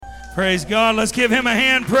Praise God. Let's give him a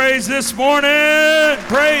hand praise this morning.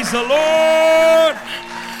 Praise the Lord.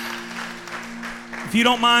 If you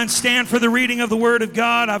don't mind, stand for the reading of the Word of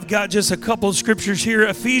God. I've got just a couple of scriptures here.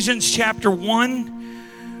 Ephesians chapter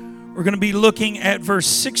 1. We're going to be looking at verse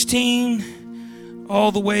 16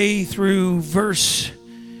 all the way through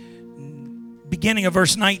beginning of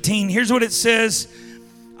verse 19. Here's what it says.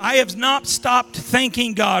 I have not stopped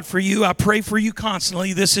thanking God for you. I pray for you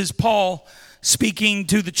constantly. This is Paul speaking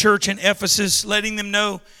to the church in Ephesus, letting them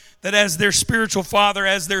know that as their spiritual father,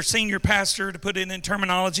 as their senior pastor, to put it in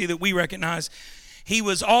terminology that we recognize, he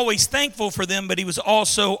was always thankful for them, but he was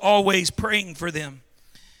also always praying for them.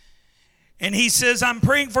 And he says, I'm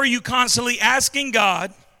praying for you constantly, asking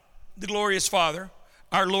God, the glorious Father,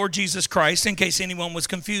 our Lord Jesus Christ, in case anyone was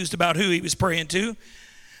confused about who he was praying to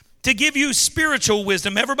give you spiritual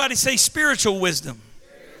wisdom. Everybody say spiritual wisdom.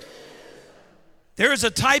 There is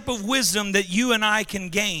a type of wisdom that you and I can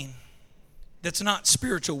gain that's not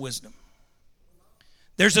spiritual wisdom.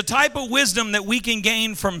 There's a type of wisdom that we can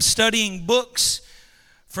gain from studying books,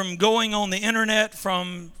 from going on the internet,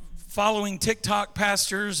 from following TikTok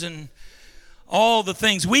pastors and all the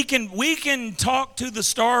things. We can talk to the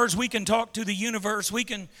stars, we can talk to the universe, we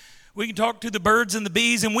can talk to the birds and the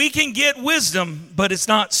bees, and we can get wisdom, but it's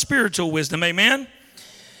not spiritual wisdom. Amen?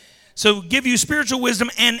 So give you spiritual wisdom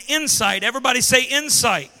and insight. Everybody say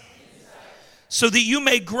insight. So that you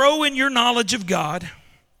may grow in your knowledge of God.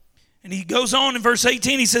 And he goes on in verse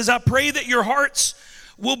 18, he says, I pray that your hearts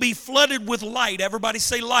will be flooded with light. Everybody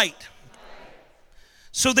say light.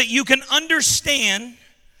 So that you can understand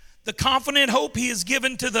the confident hope he has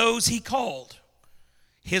given to those he called,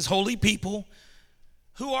 his holy people.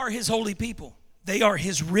 Who are his holy people? They are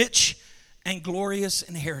his rich and glorious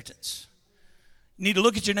inheritance. You need to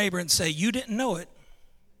look at your neighbor and say, you didn't know it.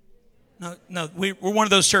 No, we're one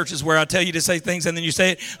of those churches where I tell you to say things and then you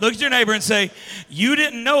say it. Look at your neighbor and say, you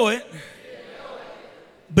didn't know it,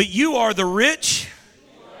 but you are the rich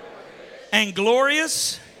and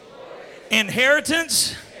glorious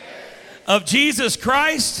inheritance of Jesus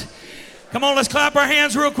Christ. Come on, let's clap our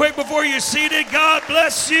hands real quick before you're seated. God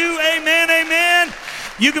bless you. Amen, amen.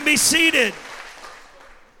 You can be seated.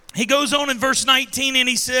 He goes on in verse 19 and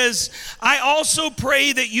he says, I also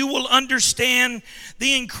pray that you will understand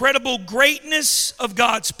the incredible greatness of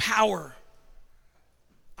God's power.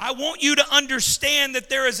 I want you to understand that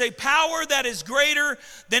there is a power that is greater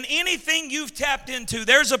than anything you've tapped into.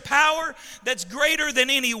 There's a power that's greater than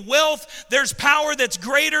any wealth. There's power that's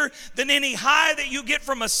greater than any high that you get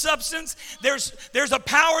from a substance. There's a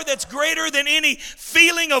power that's greater than any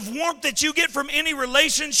feeling of warmth that you get from any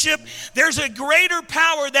relationship. There's a greater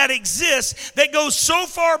power that exists that goes so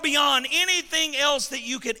far beyond anything else that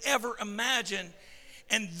you could ever imagine.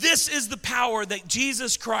 And this is the power that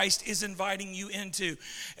Jesus Christ is inviting you into.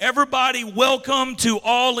 Everybody, welcome to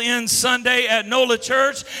All In Sunday at NOLA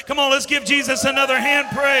Church. Come on, let's give Jesus another hand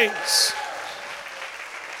praise.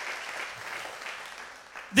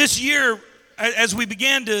 This year, as we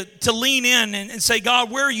began to lean in and say,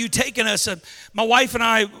 God, where are you taking us? My wife and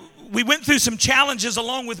I, we went through some challenges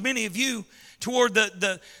along with many of you toward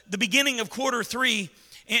the beginning of quarter 3.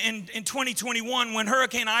 In 2021, when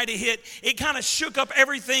Hurricane Ida hit, it kind of shook up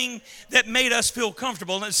everything that made us feel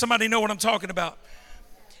comfortable. Somebody know what I'm talking about.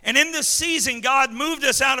 And in this season, God moved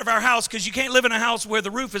us out of our house because you can't live in a house where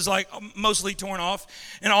the roof is like mostly torn off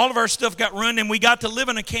and all of our stuff got ruined and we got to live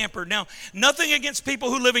in a camper. Now, nothing against people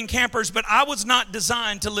who live in campers, but I was not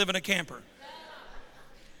designed to live in a camper.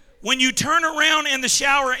 When you turn around in the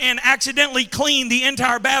shower and accidentally clean the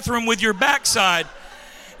entire bathroom with your backside,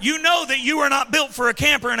 you know that you are not built for a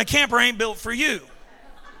camper and a camper ain't built for you.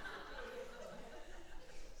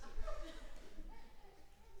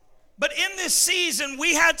 But in this season,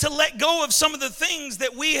 we had to let go of some of the things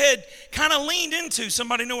that we had kind of leaned into.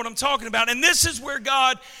 Somebody know what I'm talking about. And this is where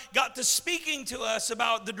God got to speaking to us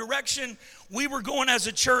about the direction we were going as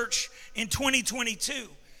a church in 2022.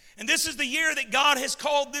 And this is the year that God has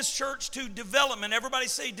called this church to development. Everybody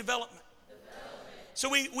say development. So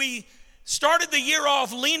we started the year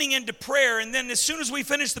off leaning into prayer, and then as soon as we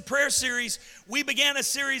finished the prayer series, we began a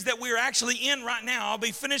series that we're actually in right now. I'll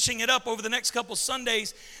be finishing it up over the next couple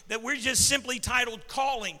Sundays that we're just simply titled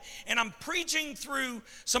Calling. And I'm preaching through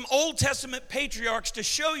some Old Testament patriarchs to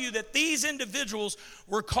show you that these individuals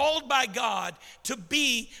were called by God to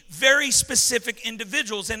be very specific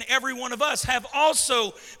individuals. And every one of us have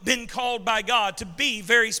also been called by God to be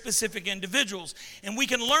very specific individuals. And we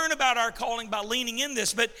can learn about our calling by leaning in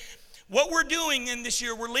this. But what we're doing in this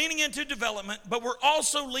year, we're leaning into development, but we're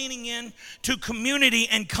also leaning into community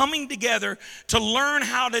and coming together to learn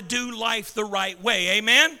how to do life the right way.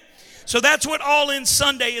 Amen? So that's what All In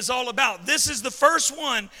Sunday is all about. This is the first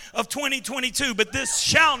one of 2022, but this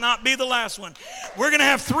shall not be the last one. We're going to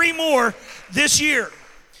have 3 more this year.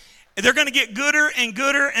 They're going to get gooder and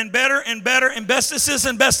gooder and better and better and bestesses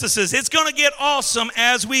and bestesses. It's going to get awesome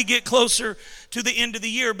as we get closer to the end of the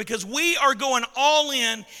year, because we are going all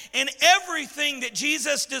in everything that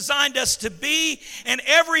Jesus designed us to be, and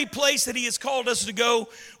every place that he has called us to go,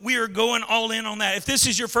 we are going all in on that. If this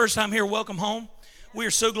is your first time here, welcome home. We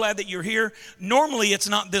are so glad that you're here. Normally, it's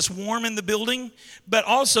not this warm in the building, but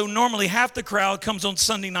also normally half the crowd comes on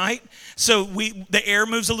Sunday night. So the air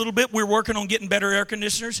moves a little bit. We're working on getting better air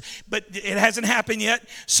conditioners, but it hasn't happened yet.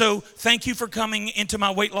 So thank you for coming into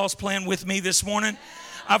my weight loss plan with me this morning.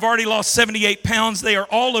 I've already lost 78 pounds. They are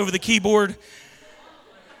all over the keyboard.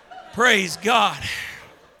 Praise God.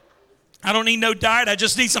 I don't need no diet. I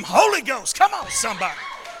just need some Holy Ghost. Come on, somebody.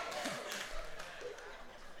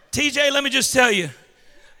 TJ, let me just tell you,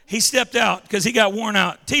 he stepped out because he got worn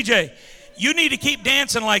out. TJ, you need to keep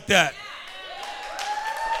dancing like that.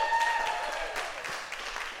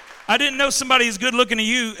 I didn't know somebody as good looking as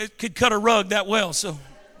you could cut a rug that well, so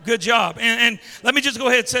good job. And let me just go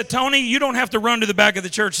ahead and say, Tony, you don't have to run to the back of the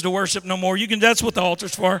church to worship no more. That's what the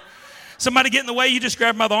altar's for. Somebody get in the way, you just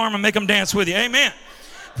grab them by the arm and make them dance with you. Amen.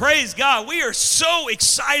 Praise God. We are so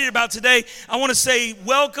excited about today. I want to say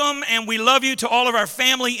welcome and we love you to all of our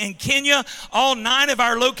family in Kenya, all 9 of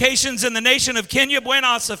our locations in the nation of Kenya. Buena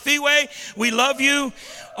Safiwe, we love you.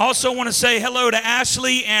 Also want to say hello to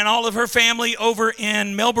Ashley and all of her family over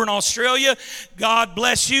in Melbourne, Australia. God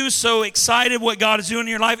bless you. So excited what God is doing in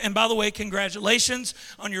your life. And by the way, congratulations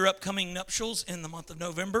on your upcoming nuptials in the month of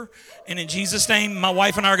November. And in Jesus' name, my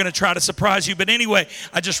wife and I are going to try to surprise you. But anyway,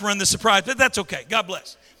 I just run the surprise, but that's okay. God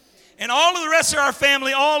bless. And all of the rest of our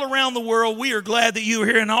family all around the world, we are glad that you are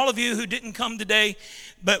here. And all of you who didn't come today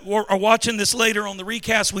but are watching this later on the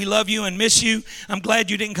recast, we love you and miss you. I'm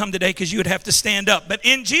glad you didn't come today because you would have to stand up. But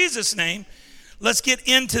in Jesus' name, let's get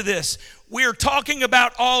into this. We are talking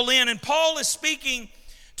about all in. And Paul is speaking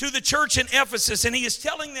to the church in Ephesus, and he is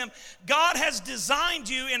telling them God has designed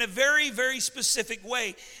you in a very, very specific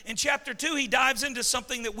way. In chapter 2, he dives into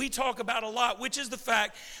something that we talk about a lot, which is the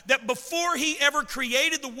fact that before he ever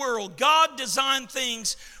created the world, God designed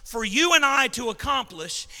things for you and I to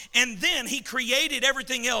accomplish, and then he created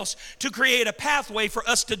everything else to create a pathway for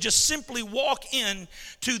us to just simply walk in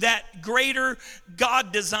to that greater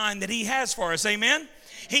God design that he has for us. Amen?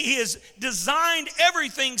 He has designed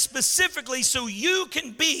everything specifically so you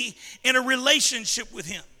can be in a relationship with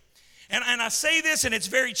him. And I say this, and it's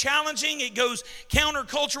very challenging. It goes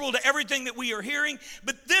countercultural to everything that we are hearing.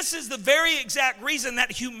 But this is the very exact reason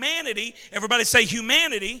that humanity, everybody say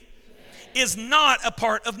humanity, is not a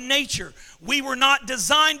part of nature. We were not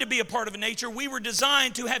designed to be a part of nature. We were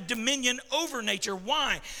designed to have dominion over nature.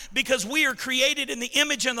 Why? Because we are created in the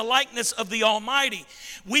image and the likeness of the Almighty.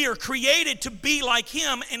 We are created to be like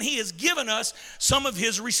him, and he has given us some of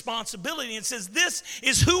his responsibility and says, this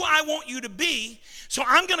is who I want you to be, so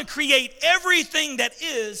I'm going to create everything that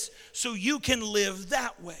is so you can live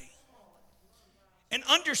that way. And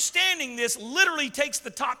understanding this literally takes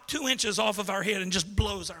the top 2 inches off of our head and just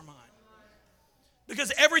blows our mind.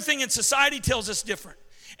 Because everything in society tells us different.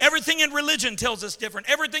 Everything in religion tells us different.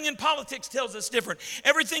 Everything in politics tells us different.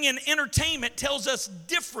 Everything in entertainment tells us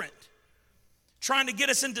different. Trying to get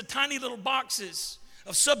us into tiny little boxes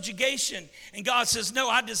of subjugation. And God says, no,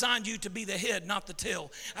 I designed you to be the head, not the tail.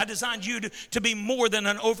 I designed you to be more than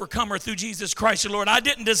an overcomer through Jesus Christ, the Lord. I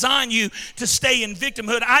didn't design you to stay in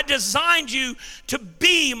victimhood. I designed you to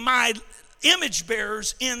be my image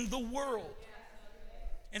bearers in the world.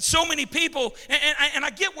 And so many people, and I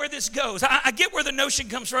get where this goes. I get where the notion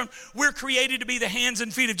comes from. We're created to be the hands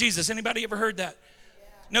and feet of Jesus. Anybody ever heard that?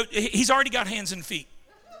 No, he's already got hands and feet.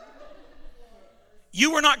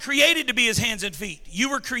 You were not created to be his hands and feet. You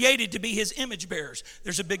were created to be his image bearers.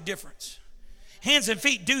 There's a big difference. Hands and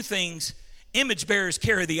feet do things. Image bearers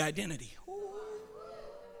carry the identity.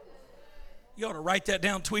 You ought to write that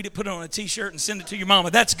down, tweet it, put it on a t-shirt, and send it to your mama.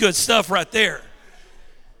 That's good stuff right there.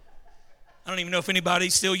 I don't even know if anybody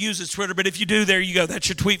still uses Twitter, but if you do, there you go. That's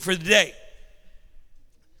your tweet for the day.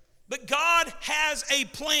 But God has a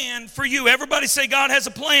plan for you. Everybody say God has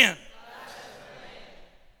a plan.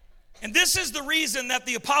 And this is the reason that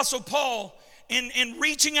the Apostle Paul, in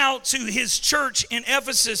reaching out to his church in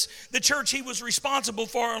Ephesus, the church he was responsible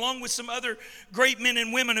for, along with some other great men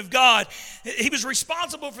and women of God, he was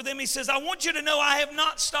responsible for them. He says, I want you to know I have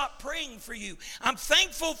not stopped praying for you. I'm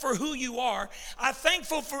thankful for who you are. I am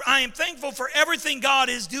thankful for everything God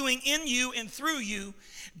is doing in you and through you,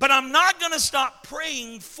 but I'm not going to stop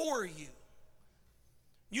praying for you.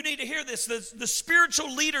 You need to hear this. The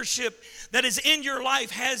spiritual leadership that is in your life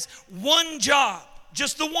has one job,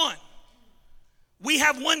 just the one. We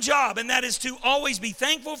have one job, and that is to always be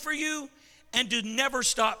thankful for you and to never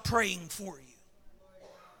stop praying for you.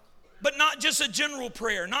 But not just a general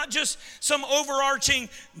prayer, not just some overarching,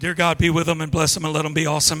 dear God, be with them and bless them and let them be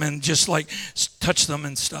awesome and just like touch them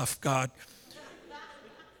and stuff, God.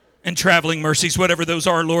 And traveling mercies, whatever those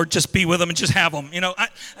are, Lord, just be with them and just have them. You know,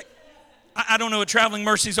 I don't know what traveling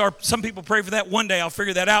mercies are. Some people pray for that. One day I'll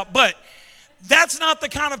figure that out. But that's not the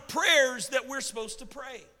kind of prayers that we're supposed to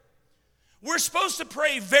pray. We're supposed to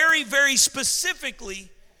pray very, very specifically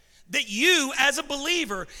that you as a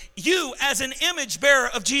believer, you as an image bearer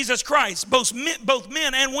of Jesus Christ, both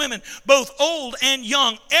men and women, both old and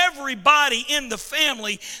young, everybody in the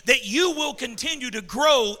family, that you will continue to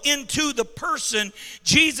grow into the person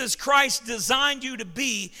Jesus Christ designed you to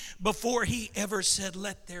be before he ever said,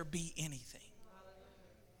 let there be anything.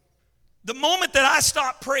 The moment that I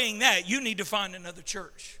stop praying that, you need to find another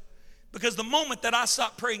church. Because the moment that I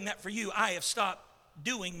stop praying that for you, I have stopped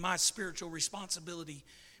doing my spiritual responsibility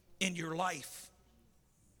in your life.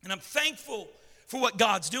 And I'm thankful for what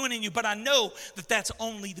God's doing in you, but I know that that's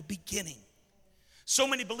only the beginning. So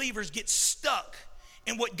many believers get stuck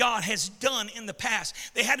in what God has done in the past.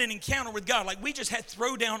 They had an encounter with God, like we just had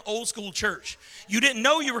throwdown old school church. You didn't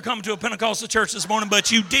know you were coming to a Pentecostal church this morning,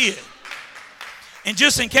 but you did. And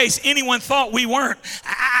just in case anyone thought we weren't,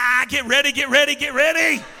 get ready, get ready, get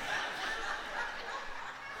ready.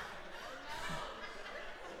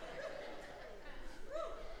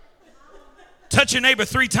 Touch your neighbor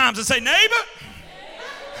 3 times and say, neighbor,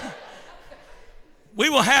 we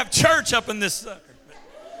will have church up in this sucker.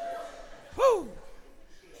 Woo.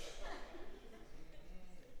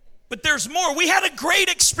 But there's more. We had a great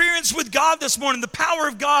experience with God this morning. The power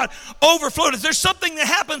of God overflowed. There's something that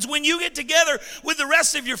happens when you get together with the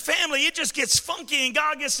rest of your family. It just gets funky and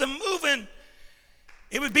God gets them moving.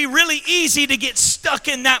 It would be really easy to get stuck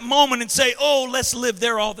in that moment and say, oh, let's live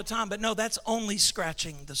there all the time. But no, that's only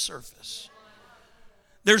scratching the surface.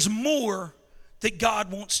 There's more that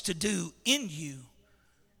God wants to do in you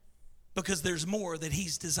because there's more that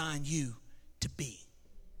he's designed you to be.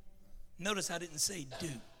 Notice I didn't say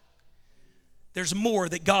do. There's more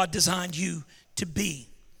that God designed you to be.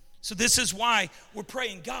 So this is why we're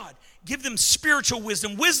praying, God, give them spiritual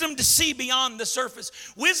wisdom, wisdom to see beyond the surface,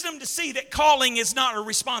 wisdom to see that calling is not a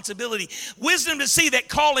responsibility, wisdom to see that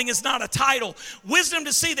calling is not a title, wisdom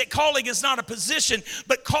to see that calling is not a position,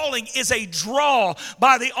 but calling is a draw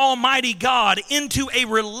by the Almighty God into a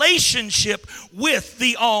relationship with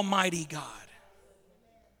the Almighty God.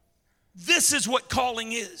 This is what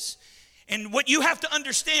calling is. And what you have to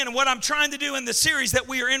understand, and what I'm trying to do in the series that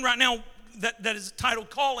we are in right now, that is titled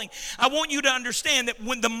Calling, I want you to understand that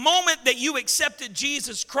when the moment that you accepted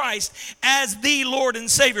Jesus Christ as the Lord and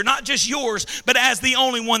Savior, not just yours, but as the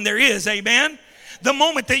only one there is, amen? The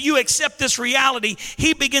moment that you accept this reality,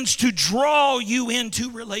 he begins to draw you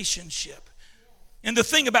into relationship. And the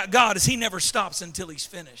thing about God is he never stops until he's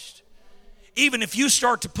finished. Even if you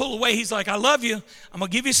start to pull away, he's like, I love you. I'm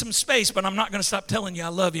going to give you some space, but I'm not going to stop telling you I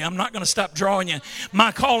love you. I'm not going to stop drawing you.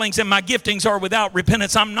 My callings and my giftings are without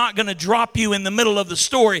repentance. I'm not going to drop you in the middle of the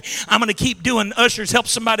story. I'm going to keep doing ushers, help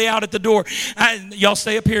somebody out at the door. Y'all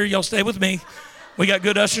stay up here. Y'all stay with me. We got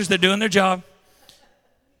good ushers. They're doing their job.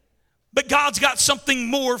 But God's got something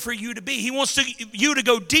more for you to be. He wants you to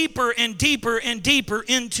go deeper and deeper and deeper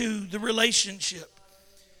into the relationship.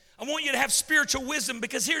 I want you to have spiritual wisdom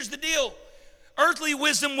because here's the deal. Earthly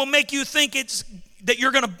wisdom will make you think that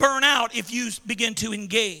you're going to burn out if you begin to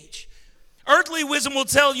engage. Earthly wisdom will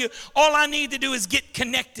tell you, all I need to do is get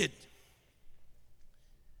connected.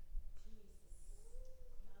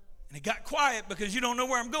 And it got quiet because you don't know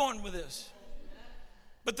where I'm going with this.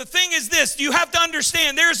 But the thing is this, you have to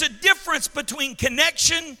understand there's a difference between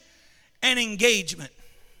connection and engagement.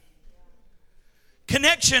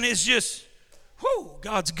 Connection is just, whoo,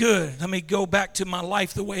 God's good. Let me go back to my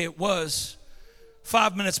life the way it was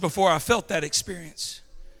 5 minutes before I felt that experience.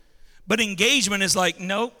 But engagement is like,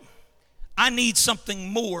 nope, I need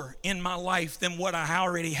something more in my life than what I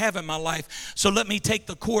already have in my life. So let me take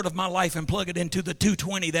the cord of my life and plug it into the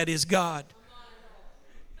 220 that is God.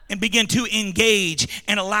 And begin to engage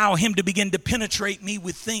and allow him to begin to penetrate me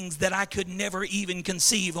with things that I could never even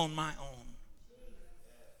conceive on my own.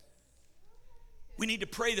 We need to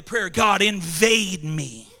pray the prayer, God, invade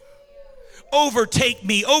me. Overtake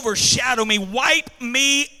me, overshadow me, wipe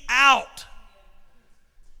me out.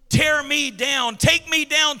 Tear me down. Take me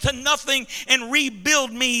down to nothing and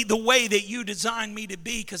rebuild me the way that you designed me to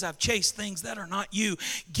be, because I've chased things that are not you.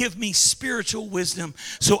 Give me spiritual wisdom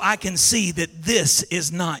so I can see that this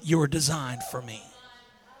is not your design for me.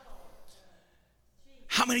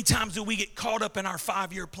 How many times do we get caught up in our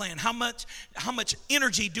 5-year plan? How much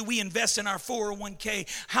energy do we invest in our 401k?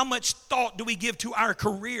 How much thought do we give to our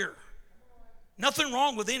career? Nothing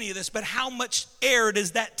wrong with any of this, but how much air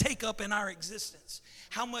does that take up in our existence?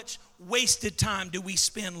 How much wasted time do we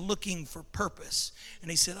spend looking for purpose?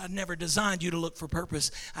 And he said, I never designed you to look for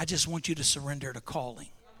purpose. I just want you to surrender to calling.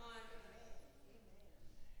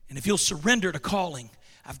 And if you'll surrender to calling,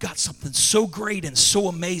 I've got something so great and so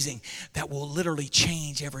amazing that will literally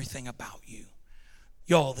change everything about you.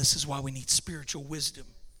 Y'all, this is why we need spiritual wisdom.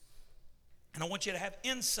 And I want you to have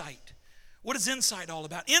insight. What is insight all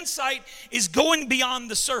about? Insight is going beyond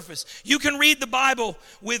the surface. You can read the Bible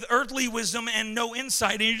with earthly wisdom and no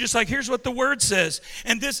insight, and you're just like, here's what the Word says.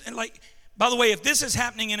 And by the way, if this is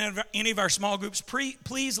happening in any of our small groups,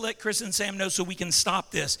 please let Chris and Sam know so we can stop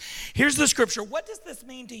this. Here's the scripture. What does this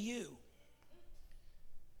mean to you?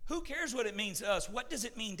 Who cares what it means to us? What does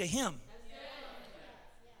it mean to him?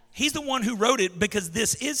 He's the one who wrote it, because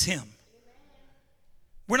this is him.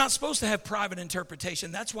 We're not supposed to have private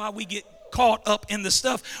interpretation. That's why we get caught up in the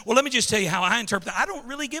stuff. Well, let me just tell you how I interpret it. I don't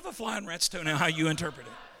really give a flying rat's toenail how you interpret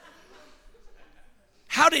it.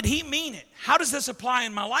 How did he mean it? How does this apply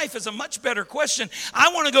in my life is a much better question.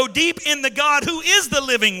 I want to go deep in the God who is the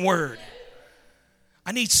living Word.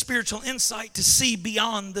 I need spiritual insight to see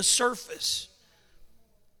beyond the surface.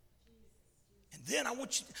 Then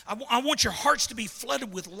I want your hearts to be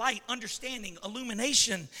flooded with light, understanding,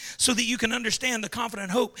 illumination, so that you can understand the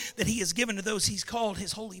confident hope that he has given to those he's called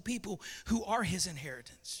his holy people, who are his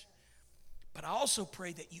inheritance. But I also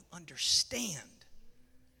pray that you understand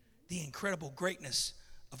the incredible greatness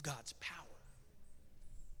of God's power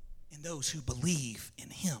in those who believe in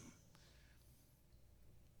him.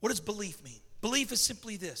 What does belief mean? Belief is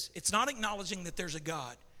simply this. It's not acknowledging that there's a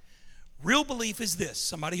God. Real belief is this.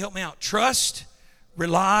 Somebody help me out. Trust,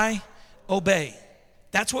 rely, obey.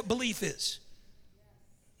 That's what belief is.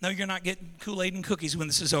 No, you're not getting Kool-Aid and cookies when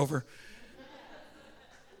this is over.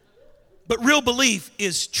 But real belief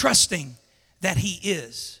is trusting that he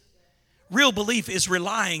is. Real belief is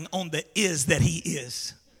relying on the is that he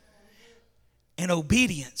is. And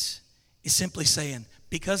obedience is simply saying,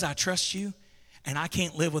 because I trust you and I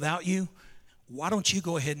can't live without you, why don't you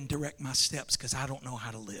go ahead and direct my steps, because I don't know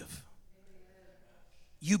how to live.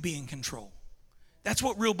 You be in control. That's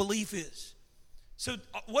what real belief is. So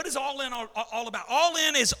what is all in all about? All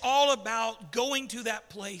in is all about going to that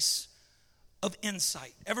place of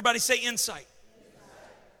insight. Everybody say insight.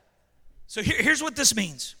 So here's what this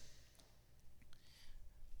means.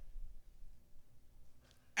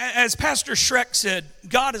 As Pastor Shrek said,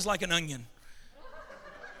 God is like an onion.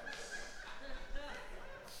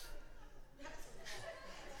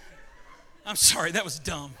 I'm sorry, that was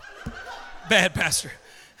dumb. Bad, Pastor.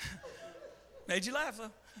 Made you laugh, though.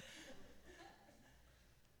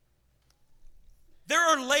 There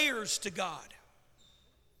are layers to God.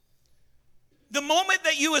 The moment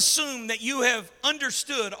that you assume that you have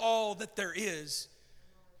understood all that there is,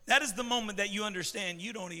 that is the moment that you understand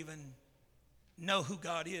you don't even know who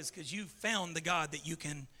God is, because you found the God that you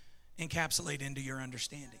can encapsulate into your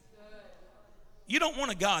understanding. You don't want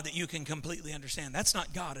a God that you can completely understand. That's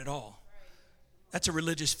not God at all. That's a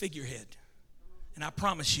religious figurehead. And I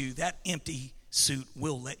promise you, that empty suit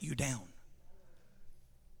will let you down.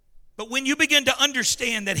 But when you begin to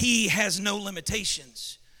understand that he has no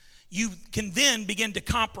limitations, you can then begin to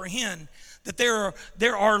comprehend that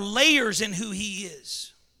there are layers in who he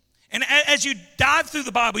is. And as you dive through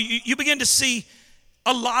the Bible, you begin to see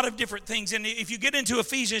a lot of different things. And if you get into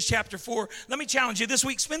Ephesians chapter 4, let me challenge you this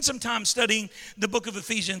week, spend some time studying the book of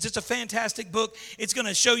Ephesians. It's a fantastic book. It's going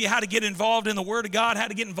to show you how to get involved in the Word of God, how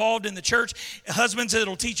to get involved in the church. Husbands,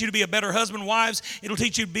 it'll teach you to be a better husband. Wives, it'll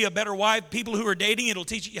teach you to be a better wife. People who are dating, it'll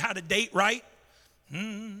teach you how to date right.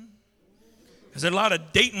 Is there a lot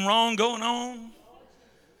of dating wrong going on?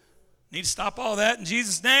 Need to stop all that in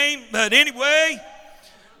Jesus' name. But anyway,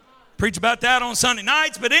 preach about that on Sunday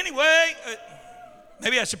nights. But anyway,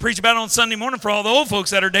 maybe I should preach about it on Sunday morning for all the old folks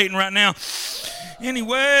that are dating right now.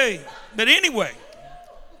 Anyway,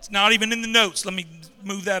 it's not even in the notes. Let me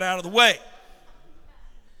move that out of the way.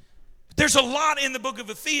 There's a lot in the book of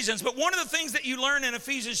Ephesians, but one of the things that you learn in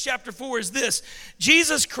Ephesians chapter 4 is this.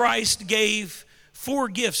 Jesus Christ gave 4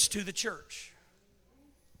 gifts to the church.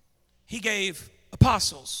 He gave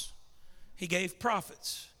apostles, he gave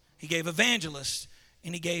prophets, he gave evangelists,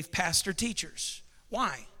 and he gave pastor teachers.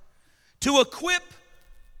 Why? To equip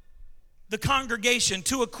the congregation,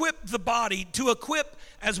 to equip the body, to equip,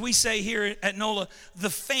 as we say here at NOLA, the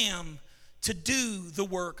fam to do the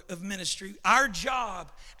work of ministry. Our job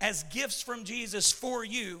as gifts from Jesus for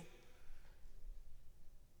you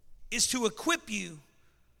is to equip you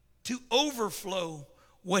to overflow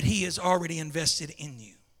what he has already invested in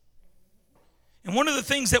you. And one of the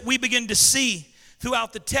things that we begin to see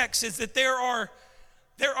throughout the text is that there are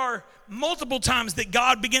multiple times that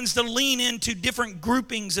God begins to lean into different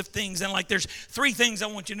groupings of things. And like, there's 3 things I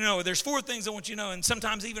want you to know, or there's 4 things I want you to know, and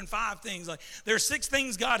sometimes even 5 things. Like, there's 6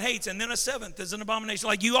 things God hates, and then a 7th is an abomination.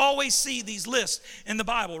 Like, you always see these lists in the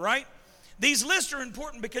Bible, right? These lists are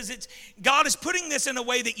important because God is putting this in a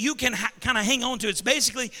way that you can kind of hang on to. It's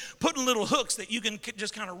basically putting little hooks that you can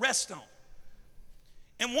just kind of rest on.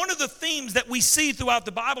 And one of the themes that we see throughout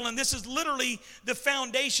the Bible, and this is literally the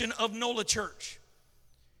foundation of NOLA Church.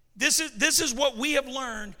 This is what we have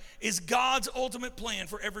learned is God's ultimate plan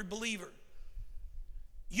for every believer.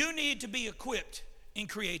 You need to be equipped in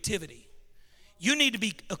creativity. You need to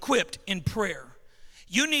be equipped in prayer.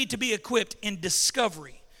 You need to be equipped in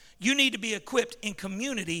discovery. You need to be equipped in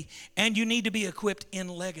community, and you need to be equipped in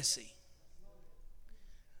legacy.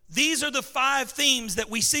 These are the 5 themes that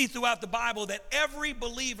we see throughout the Bible that every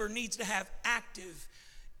believer needs to have active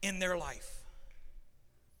in their life.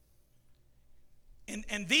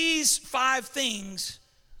 And these 5 things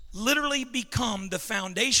literally become the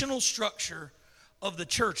foundational structure of the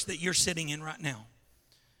church that you're sitting in right now.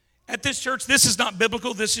 At this church, this is not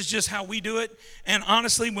biblical. This is just how we do it. And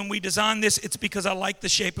honestly, when we design this, it's because I like the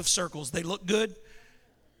shape of circles. They look good.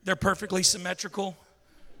 They're perfectly symmetrical.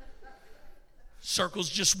 Circles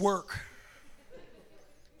just work.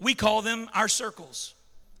 We call them our circles.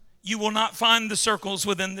 You will not find the circles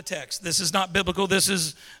within the text. This is not biblical. This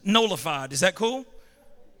is nullified. Is that cool?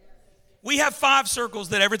 We have 5 circles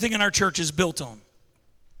that everything in our church is built on.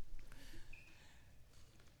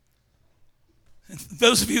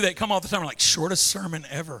 Those of you that come all the time are like, shortest sermon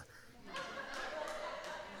ever.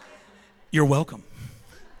 You're welcome.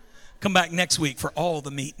 Come back next week for all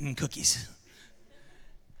the meat and cookies.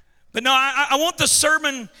 But no, I want the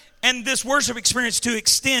sermon and this worship experience to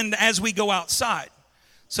extend as we go outside.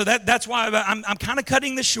 So that's why I'm kind of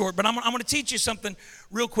cutting this short, but I'm going to teach you something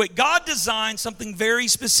real quick. God designed something very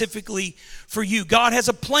specifically for you. God has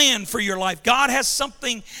a plan for your life. God has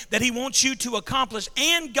something that he wants you to accomplish,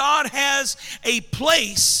 and God has a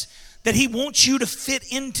place that he wants you to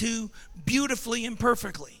fit into beautifully and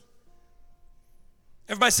perfectly.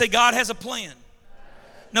 Everybody say, God has a plan.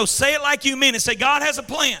 No, say it like you mean it. Say, God has a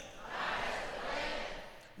plan.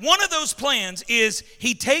 One of those plans is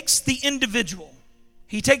he takes the individual.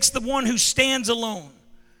 He takes the one who stands alone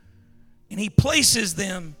and he places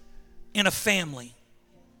them in a family.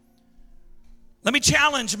 Let me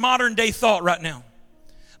challenge modern day thought right now.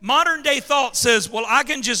 Modern day thought says, well, I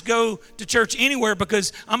can just go to church anywhere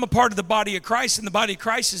because I'm a part of the body of Christ, and the body of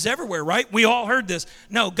Christ is everywhere, right? We all heard this.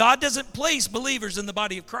 No, God doesn't place believers in the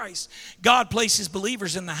body of Christ. God places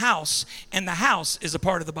believers in the house, and the house is a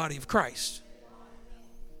part of the body of Christ.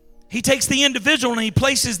 He takes the individual and he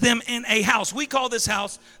places them in a house. We call this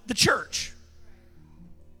house the church.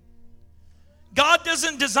 God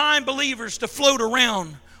doesn't design believers to float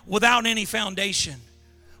around without any foundation,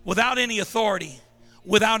 without any authority,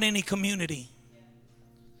 without any community.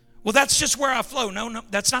 Well, that's just where I flow. No,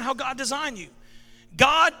 that's not how God designed you.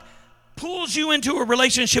 God pulls you into a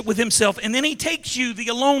relationship with himself, and then he takes you, the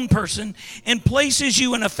alone person, and places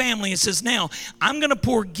you in a family and says, now, I'm going to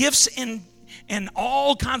pour gifts and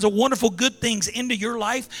all kinds of wonderful good things into your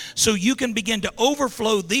life so you can begin to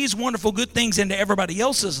overflow these wonderful good things into everybody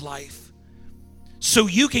else's life so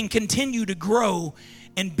you can continue to grow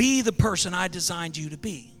and be the person I designed you to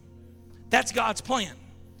be. That's God's plan.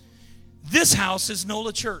 This house is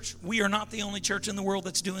NOLA Church. We are not the only church in the world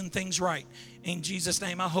that's doing things right. In Jesus'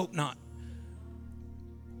 name, I hope not.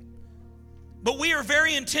 But we are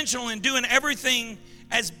very intentional in doing everything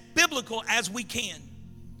as biblical as we can,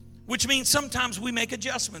 which means sometimes we make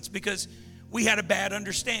adjustments because we had a bad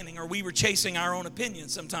understanding or we were chasing our own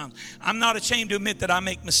opinions sometimes. I'm not ashamed to admit that I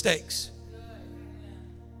make mistakes.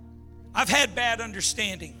 I've had bad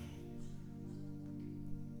understanding.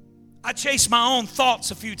 I chased my own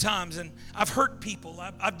thoughts a few times, and I've hurt people.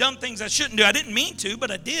 I've done things I shouldn't do. I didn't mean to,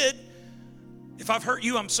 but I did. If I've hurt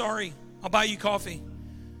you, I'm sorry. I'll buy you coffee.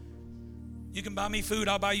 You can buy me food,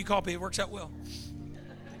 I'll buy you coffee. It works out well.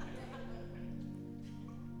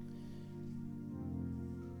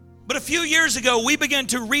 But a few years ago, we began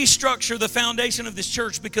to restructure the foundation of this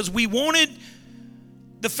church because we wanted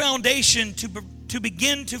the foundation to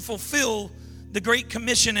begin to fulfill the Great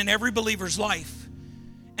Commission in every believer's life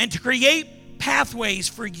and to create pathways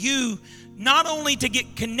for you not only to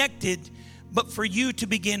get connected, but for you to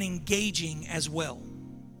begin engaging as well.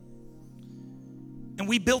 And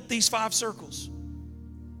we built these 5 circles: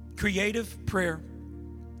 creative, prayer,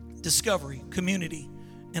 discovery, community,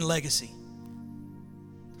 and legacy.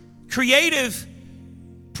 Creative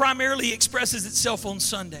primarily expresses itself on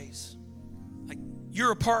Sundays. Like,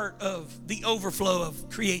 you're a part of the overflow of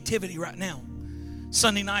creativity right now.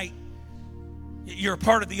 Sunday night, you're a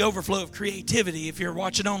part of the overflow of creativity. If you're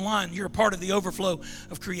watching online, you're a part of the overflow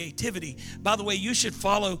of creativity. By the way, you should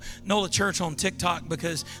follow NOLA Church on TikTok,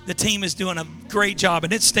 because the team is doing a great job,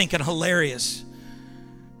 and it's stinking hilarious.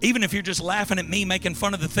 Even if you're just laughing at me making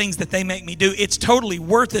fun of the things that they make me do, it's totally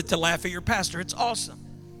worth it to laugh at your pastor. It's awesome.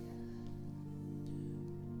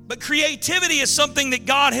 But creativity is something that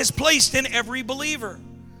God has placed in every believer.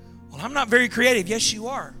 Well, I'm not very creative. Yes, you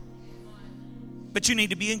are. But you need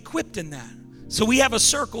to be equipped in that. So we have a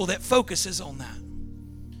circle that focuses on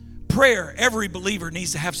that. Prayer. Every believer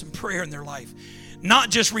needs to have some prayer in their life. Not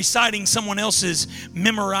just reciting someone else's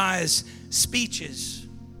memorized speeches.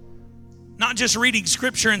 Not just reading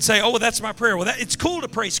scripture and say, oh, well, that's my prayer. Well, it's cool to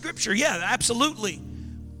pray scripture. Yeah, absolutely.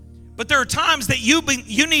 But there are times that you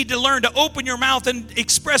need to learn to open your mouth and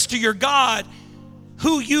express to your God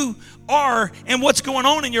who you are and what's going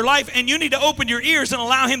on in your life. And you need to open your ears and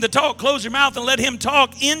allow Him to talk. Close your mouth and let Him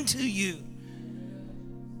talk into you.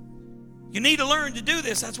 You need to learn to do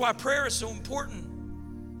this. That's why prayer is so important.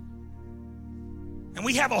 And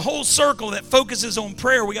we have a whole circle that focuses on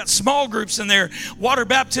prayer. We got small groups in there. Water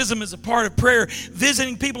baptism is a part of prayer.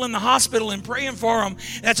 Visiting people in the hospital and praying for them,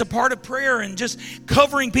 that's a part of prayer. And just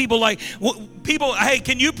covering people, like people, hey,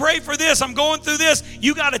 can you pray for this? I'm going through this.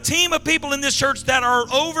 You got a team of people in this church that are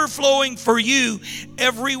overflowing for you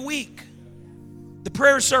every week. The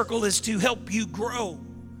prayer circle is to help you grow.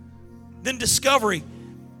 Then discovery.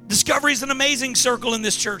 Discovery is an amazing circle in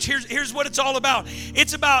this church. Here's what it's all about.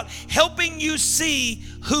 It's about helping you see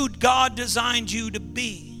who God designed you to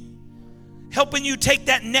be. Helping you take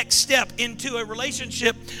that next step into a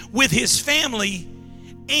relationship with His family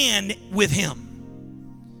and with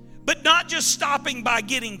Him. But not just stopping by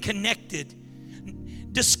getting connected.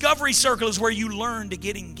 Discovery circle is where you learn to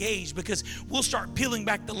get engaged, because we'll start peeling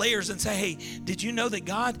back the layers and say, hey, did you know that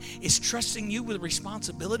God is trusting you with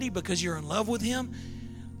responsibility because you're in love with Him?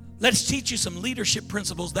 Let's teach you some leadership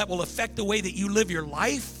principles that will affect the way that you live your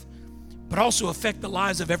life, but also affect the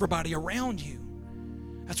lives of everybody around you.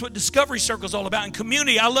 That's what Discovery Circle is all about. And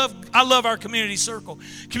community, I love our community circle.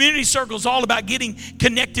 Community circle is all about getting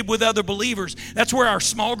connected with other believers. That's where our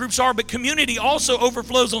small groups are. But community also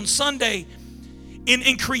overflows on Sunday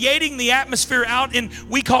in creating the atmosphere out in,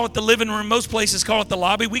 we call it the living room. Most places call it the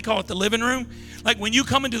lobby. We call it the living room. Like when you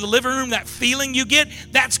come into the living room, that feeling you get,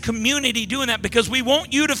 that's community doing that, because we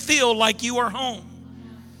want you to feel like you are home.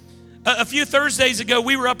 A few Thursdays ago,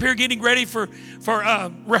 we were up here getting ready for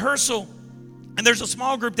rehearsal. And there's a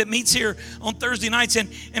small group that meets here on Thursday nights. And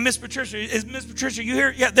Miss Patricia, is Miss Patricia, you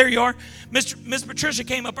here? Yeah, there you are. Miss Patricia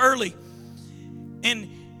came up early. And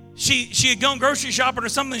she had gone grocery shopping or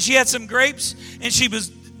something. She had some grapes. And she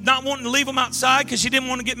was not wanting to leave them outside because she didn't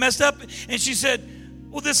want to get messed up. And she said,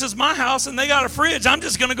 well, this is my house and they got a fridge. I'm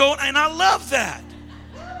just going to go. And I love that.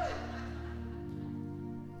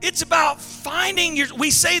 It's about finding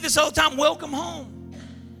we say this all the time, welcome home.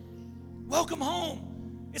 Welcome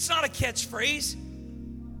home. It's not a catchphrase.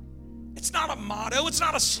 It's not a motto. It's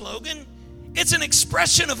not a slogan. It's an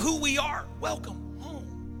expression of who we are. Welcome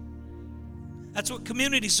home. That's what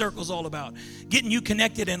community circle is all about. Getting you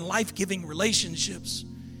connected in life-giving relationships.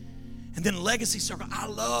 And then legacy circle. I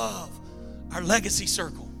love our legacy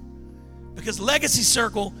circle, because legacy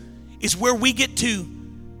circle is where we get to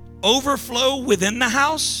overflow within the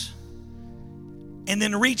house and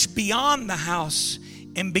then reach beyond the house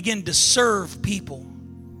and begin to serve people.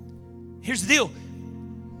 Here's the deal.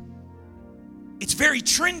 It's very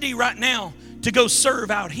trendy right now to go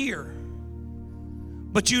serve out here,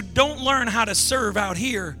 but you don't learn how to serve out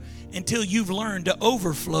here until you've learned to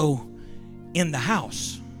overflow in the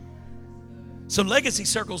house. So legacy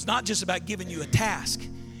circle is not just about giving you a task.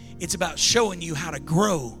 It's about showing you how to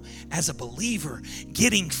grow as a believer,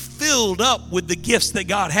 getting filled up with the gifts that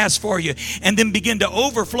God has for you, and then begin to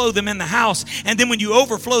overflow them in the house. And then when you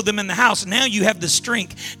overflow them in the house, now you have the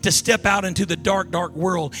strength to step out into the dark, dark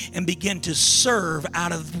world and begin to serve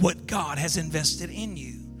out of what God has invested in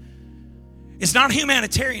you. It's not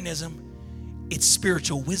humanitarianism, it's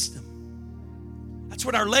spiritual wisdom. That's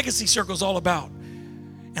what our legacy circle is all about.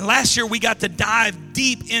 And last year we got to dive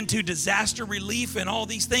deep into disaster relief and all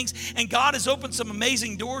these things. And God has opened some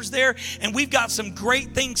amazing doors there. And we've got some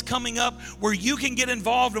great things coming up where you can get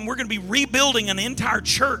involved. And we're going to be rebuilding an entire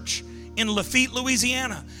church in Lafitte,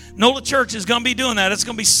 Louisiana. NOLA Church is going to be doing that. It's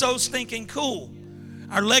going to be so stinking cool.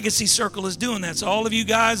 Our legacy circle is doing that. So all of you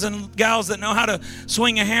guys and gals that know how to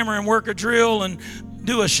swing a hammer and work a drill and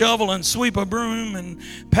do a shovel and sweep a broom and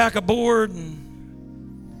pack a board and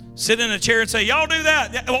sit in a chair and say, y'all do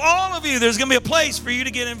that. Well, all of you, there's going to be a place for you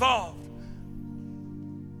to get involved.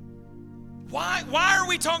 Why are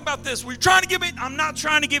we talking about this? We're trying to give it. I'm not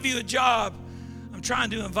trying to give you a job. I'm trying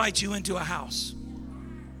to invite you into a house.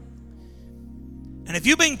 And if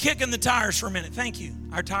you've been kicking the tires for a minute, thank you.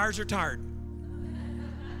 Our tires are tired.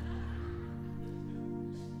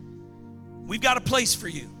 We've got a place for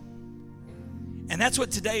you. And that's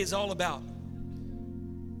what today is all about.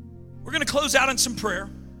 We're going to close out in some prayer.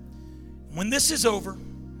 When this is over,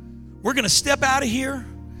 we're going to step out of here.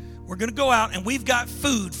 We're going to go out, and we've got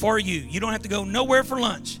food for you. You don't have to go nowhere for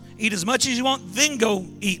lunch. Eat as much as you want, then go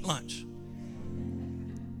eat lunch.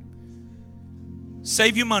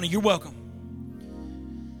 Save you money. You're welcome.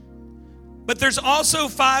 But there's also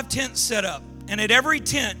 5 tents set up. And at every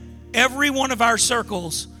tent, every one of our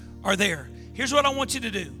circles are there. Here's what I want you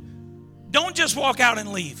to do. Don't just walk out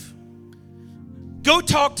and leave. Go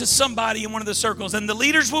talk to somebody in one of the circles, and the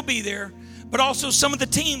leaders will be there, but also some of the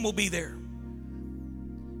team will be there.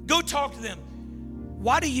 Go talk to them.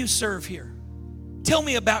 Why do you serve here? Tell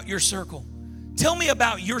me about your circle. Tell me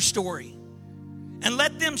about your story. And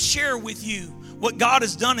let them share with you what God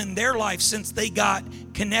has done in their life since they got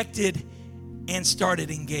connected and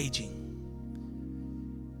started engaging.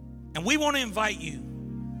 And we want to invite you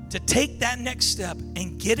to take that next step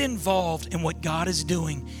and get involved in what God is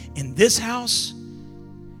doing in this house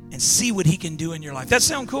and see what He can do in your life. That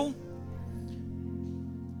sound cool?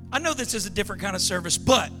 I know this is a different kind of service,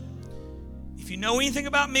 but if you know anything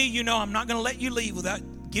about me, you know I'm not going to let you leave without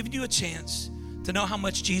giving you a chance to know how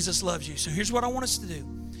much Jesus loves you. So here's what I want us to do.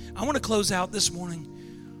 I want to close out this morning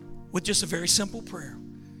with just a very simple prayer.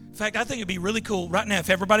 In fact, I think it'd be really cool right now if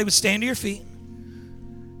everybody would stand to your feet.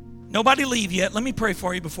 Nobody leave yet. Let me pray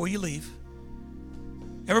for you before you leave.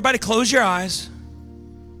 Everybody close your eyes.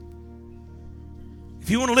 If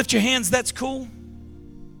you want to lift your hands, that's cool.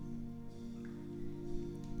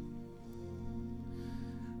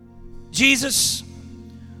 Jesus,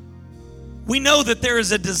 we know that there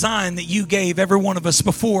is a design that you gave every one of us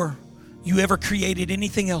before you ever created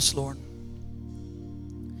anything else, Lord.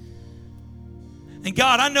 And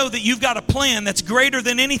God, I know that you've got a plan that's greater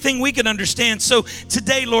than anything we can understand. So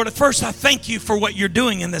today, Lord, at first I thank you for what you're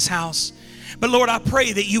doing in this house. But Lord, I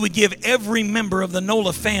pray that you would give every member of the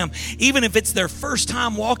NOLA fam, even if it's their first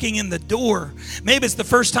time walking in the door, maybe it's the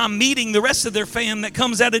first time meeting the rest of their fam that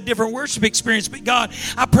comes out of a different worship experience. But God,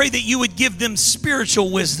 I pray that you would give them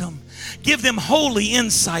spiritual wisdom, give them holy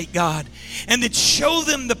insight, God, and that show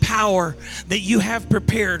them the power that you have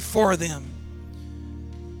prepared for them.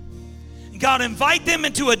 God, invite them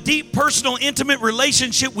into a deep, personal, intimate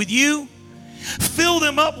relationship with you. Fill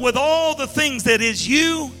them up with all the things that is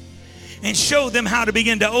you, and show them how to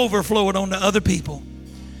begin to overflow it onto other people.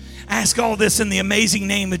 Ask all this in the amazing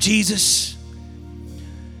name of Jesus.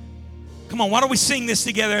 Come on, why don't we sing this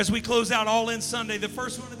together as we close out All In Sunday, the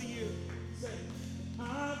first one of the year. Say,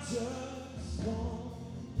 I just want